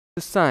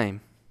the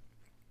same.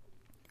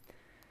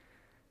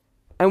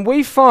 And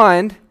we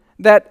find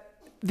that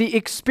the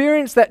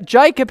experience that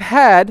Jacob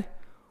had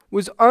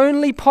was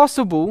only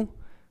possible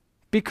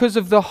because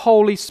of the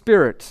Holy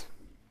Spirit.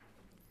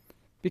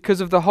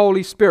 Because of the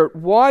Holy Spirit.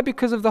 Why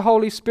because of the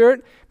Holy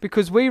Spirit?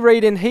 Because we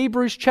read in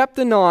Hebrews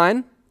chapter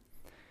 9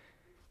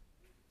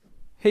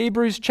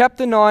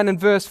 and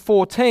verse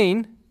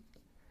 14,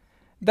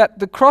 that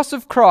the cross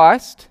of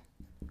Christ,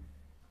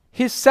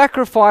 His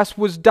sacrifice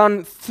was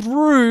done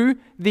through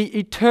the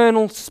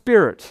eternal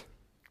Spirit.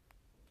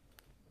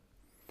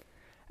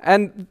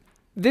 And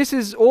this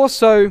is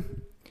also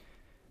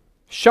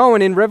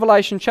shown in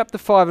Revelation chapter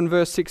 5 and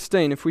verse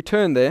 16. If we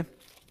turn there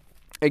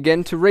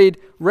again to read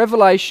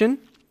Revelation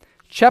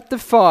chapter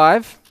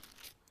 5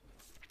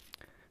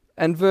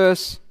 and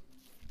verse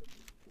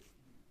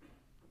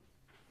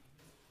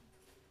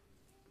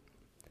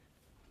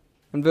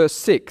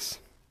 6.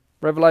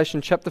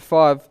 Revelation chapter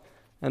 5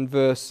 and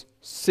verse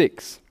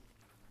 6.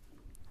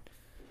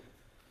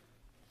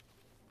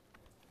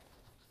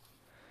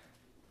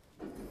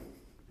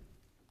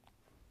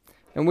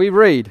 And we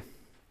read,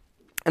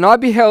 "And I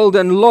beheld,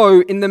 and lo,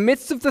 in the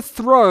midst of the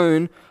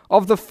throne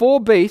of the four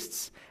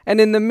beasts,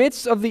 and in the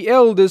midst of the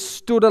elders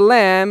stood a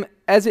lamb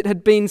as it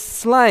had been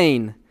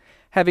slain,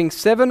 having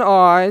 7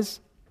 horns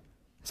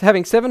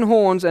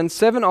and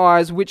 7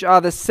 eyes, which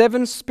are the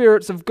 7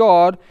 spirits of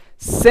God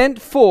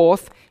sent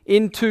forth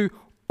into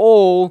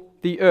all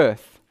the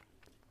earth."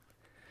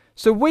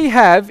 So we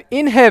have,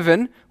 in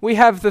heaven, we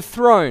have the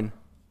throne.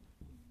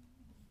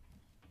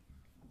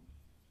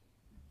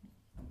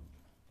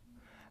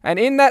 And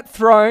in that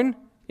throne,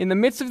 in the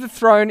midst of the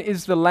throne,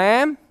 is the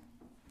Lamb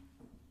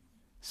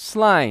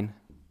slain.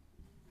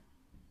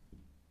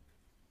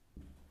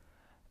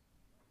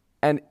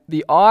 And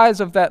the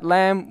eyes of that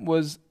Lamb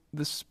was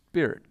the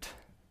Spirit.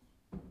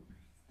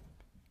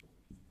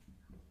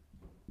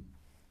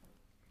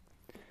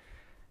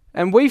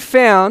 And we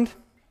found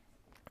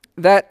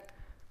that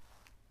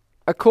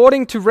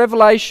according to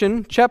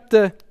Revelation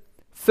chapter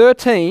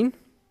 13,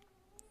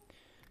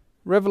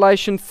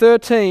 Revelation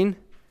 13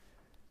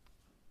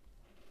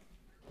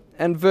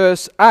 and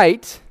verse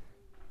 8,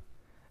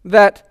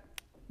 that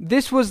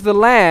this was the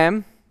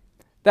Lamb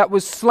that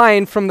was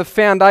slain from the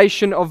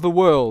foundation of the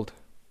world.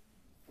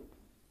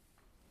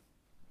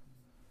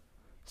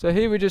 So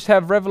here we just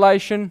have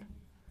Revelation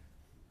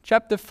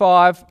chapter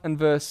 5 and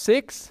verse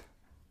 6.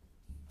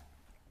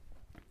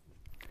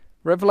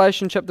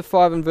 Revelation chapter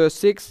 5 and verse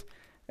 6,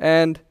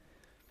 and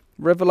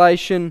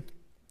Revelation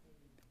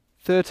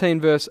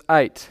 13 verse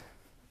 8.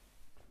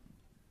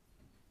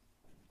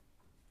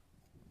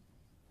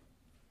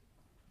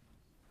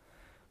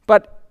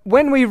 But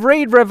when we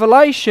read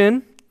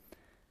Revelation,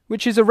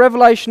 which is a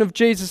revelation of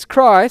Jesus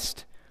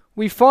Christ,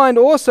 we find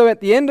also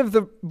at the end of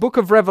the book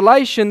of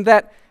Revelation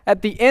that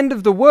at the end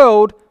of the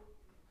world,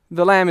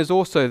 the Lamb is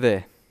also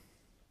there.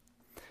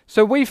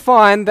 So we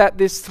find that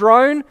this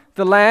throne,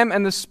 the Lamb,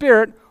 and the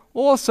Spirit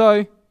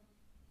also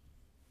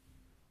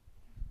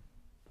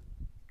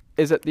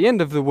is at the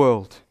end of the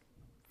world.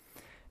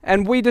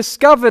 And we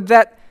discovered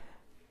that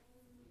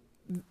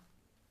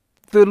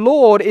the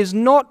Lord is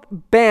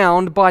not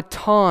bound by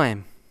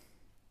time.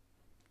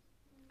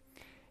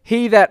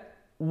 He that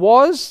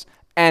was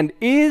and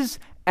is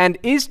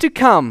to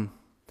come,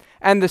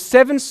 and the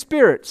 7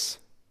 spirits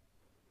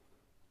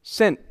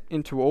sent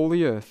into all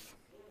the earth.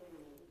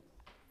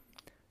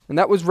 And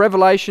that was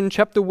Revelation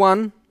chapter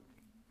 1.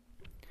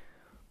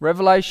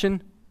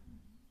 Revelation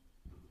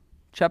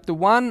chapter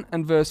 1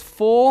 and verse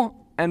 4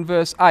 and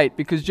verse 8.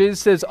 Because Jesus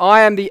says,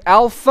 "I am the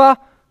Alpha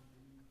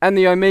and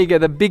the Omega,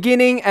 the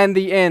beginning and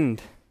the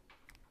end."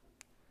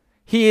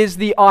 He is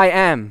the I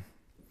am.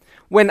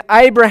 When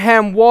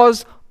Abraham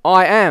was,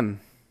 I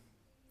am.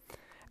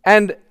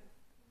 And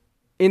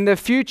in the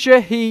future,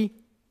 he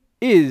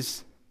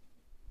is.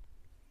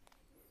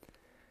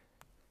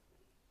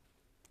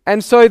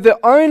 And so the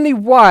only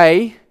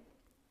way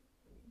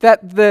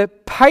that the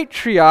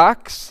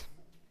patriarchs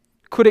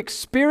could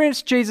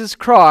experience Jesus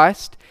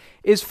Christ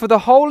is for the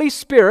Holy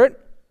Spirit,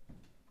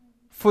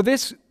 for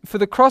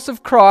the cross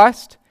of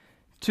Christ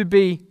to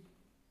be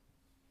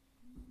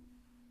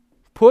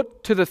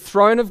put to the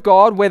throne of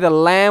God where the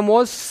Lamb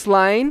was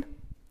slain,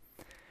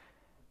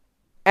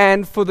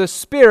 and for the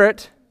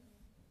Spirit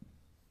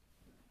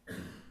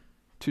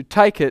to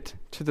take it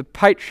to the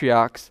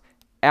patriarchs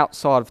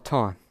outside of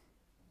time.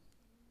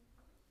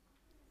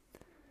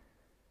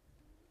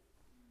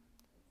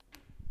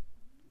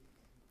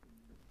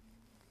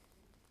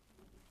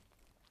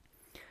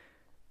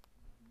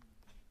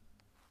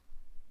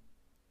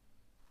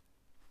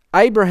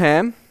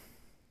 Abraham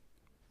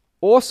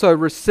also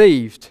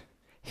received,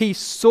 he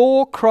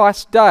saw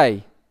Christ's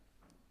day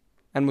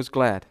and was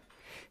glad.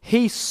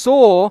 He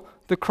saw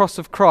the cross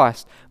of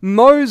Christ.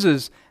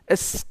 Moses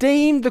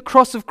esteemed the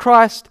cross of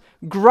Christ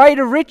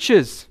greater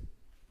riches,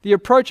 the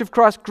approach of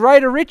Christ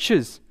greater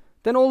riches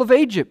than all of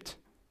Egypt.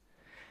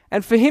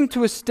 And for him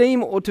to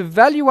esteem or to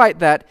evaluate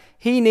that,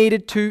 he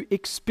needed to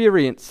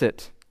experience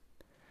it.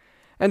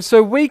 And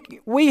so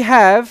we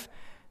have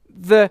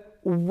the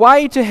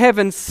way to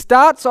heaven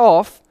starts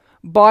off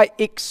by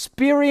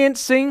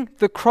experiencing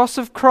the cross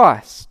of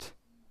Christ.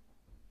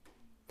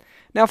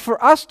 Now,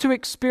 for us to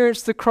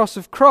experience the cross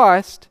of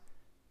Christ,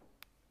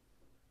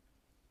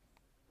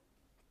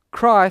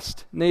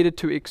 Christ needed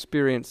to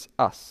experience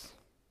us.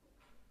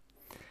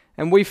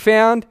 And we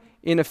found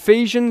in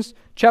Ephesians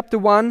chapter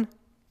 1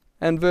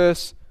 and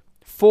verse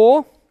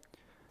 4,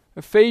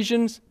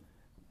 Ephesians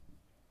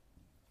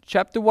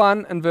chapter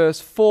 1 and verse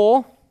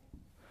 4,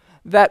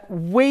 that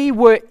we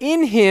were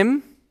in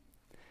Him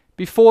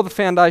before the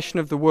foundation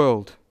of the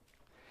world.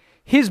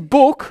 His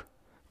book,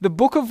 the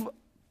book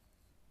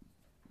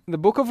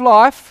of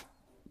life,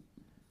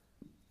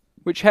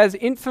 which has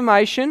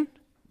information,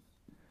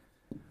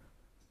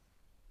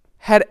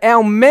 had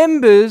our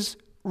members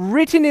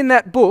written in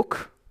that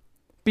book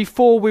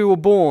before we were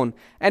born.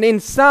 And in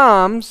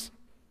Psalms,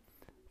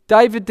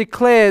 David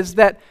declares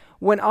that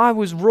when I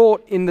was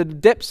wrought in the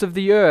depths of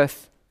the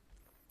earth,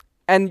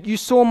 and you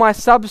saw my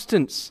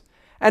substance,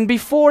 and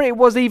before it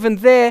was even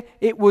there,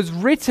 it was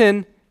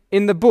written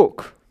in the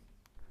book.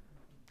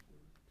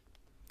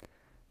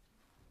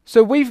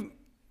 So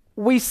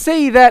we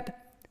see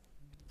that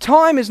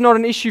time is not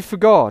an issue for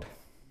God.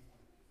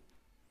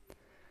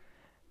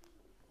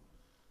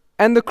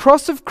 And the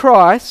cross of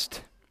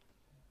Christ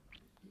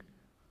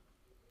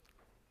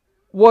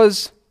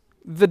was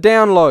the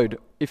download,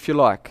 if you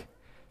like.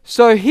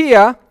 So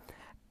here,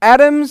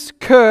 Adam's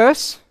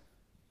curse,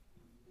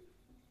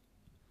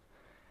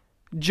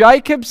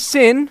 Jacob's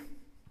sin,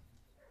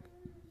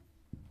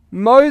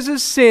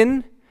 Moses'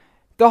 sin,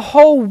 the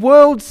whole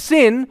world's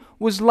sin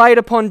was laid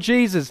upon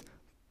Jesus.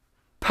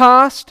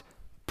 Past,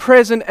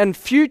 present, and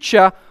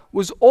future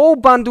was all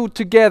bundled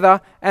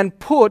together and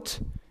put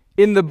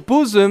in the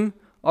bosom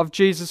of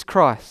Jesus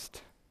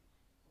Christ.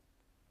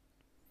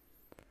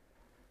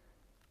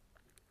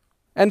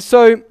 And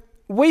so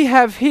we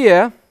have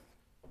here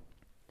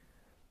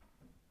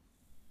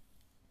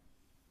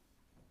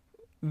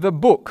the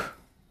book.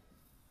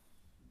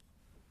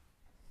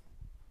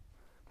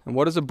 And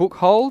what does a book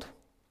hold?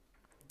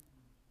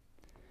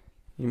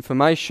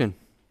 Information.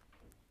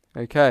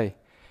 Okay.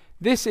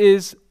 This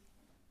is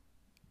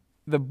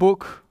the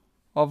book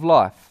of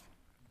life.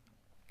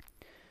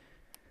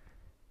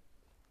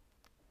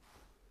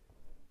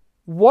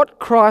 What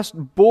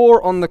Christ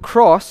bore on the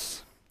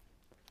cross,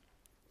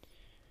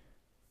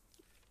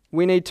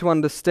 we need to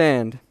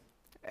understand.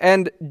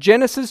 And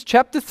Genesis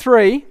chapter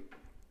 3,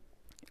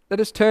 let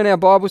us turn our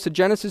Bibles to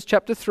Genesis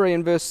chapter 3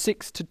 and verse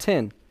 6 to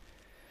 10.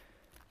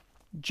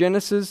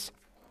 Genesis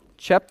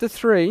chapter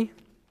 3,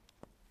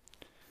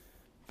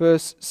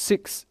 verse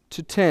 6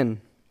 to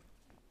 10.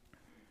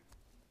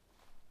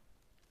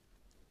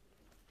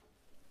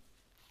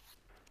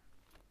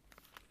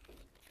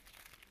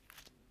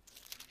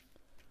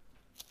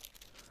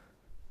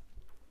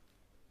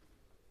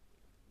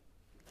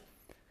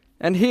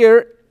 And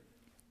here,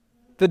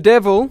 the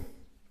devil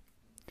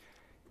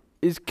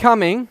is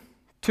coming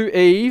to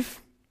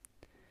Eve,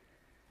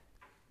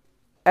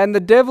 and the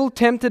devil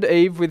tempted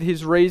Eve with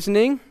his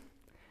reasoning.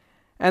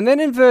 And then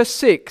in verse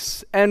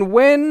 6, and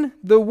when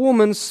the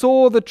woman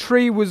saw the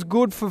tree was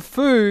good for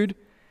food,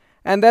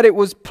 and that it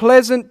was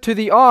pleasant to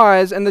the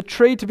eyes, and the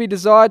tree to be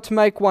desired to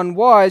make one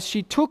wise,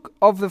 she took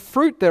of the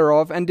fruit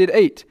thereof, and did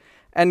eat,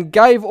 and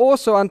gave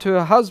also unto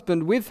her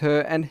husband with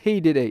her, and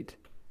he did eat.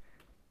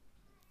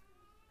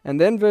 And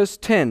then verse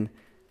 10,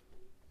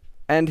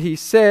 and he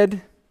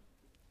said,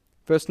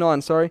 verse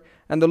 9,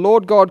 and the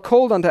Lord God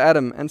called unto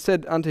Adam, and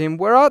said unto him,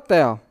 Where art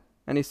thou?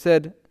 And he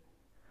said,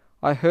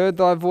 I heard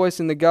thy voice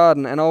in the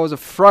garden, and I was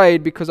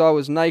afraid because I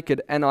was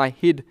naked, and I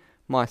hid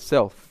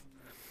myself.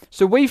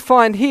 So we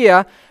find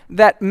here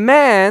that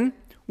man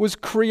was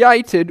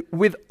created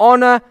with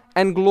honor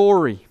and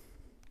glory.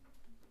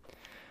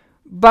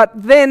 But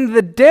then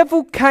the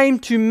devil came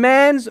to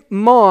man's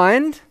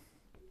mind,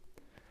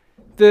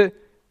 the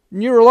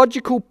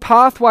neurological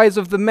pathways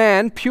of the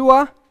man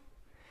pure,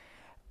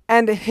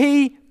 and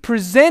he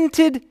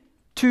presented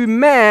to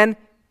man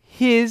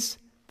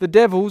the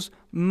devil's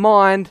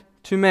mind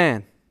to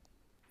man.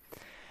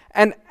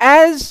 And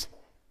as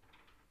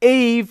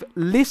Eve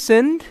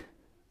listened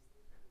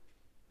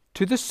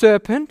to the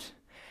serpent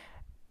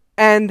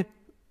and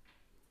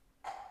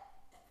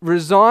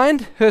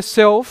resigned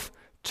herself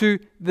to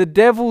the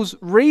devil's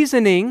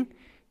reasoning,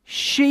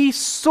 she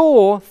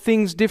saw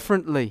things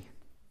differently.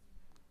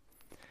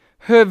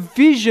 Her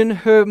vision,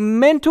 her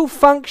mental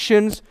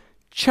functions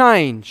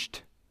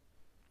changed.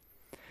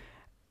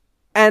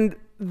 And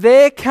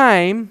there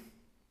came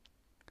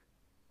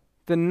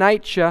the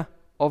nature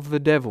of the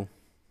devil.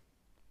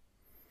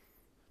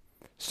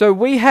 So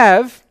we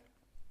have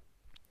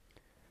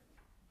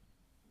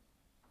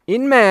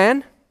in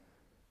man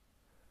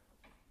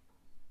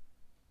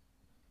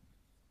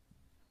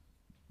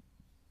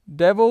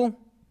devil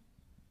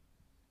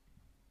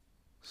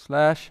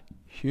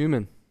 /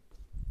 human.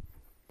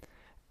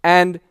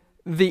 And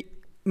the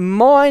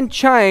mind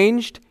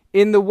changed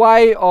in the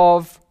way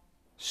of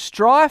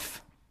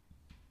strife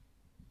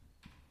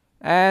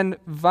and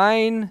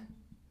vain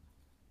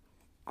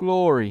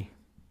glory.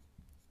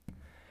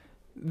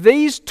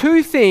 these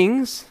two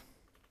things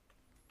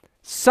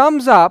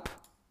sums up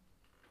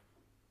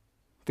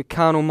the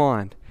carnal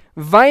mind.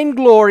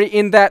 Vainglory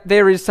in that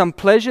there is some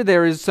pleasure,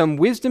 there is some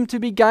wisdom to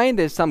be gained,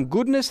 there's some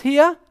goodness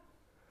here.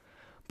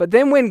 But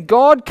then when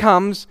God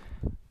comes,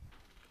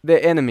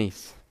 they're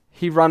enemies.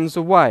 He runs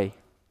away.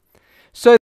 So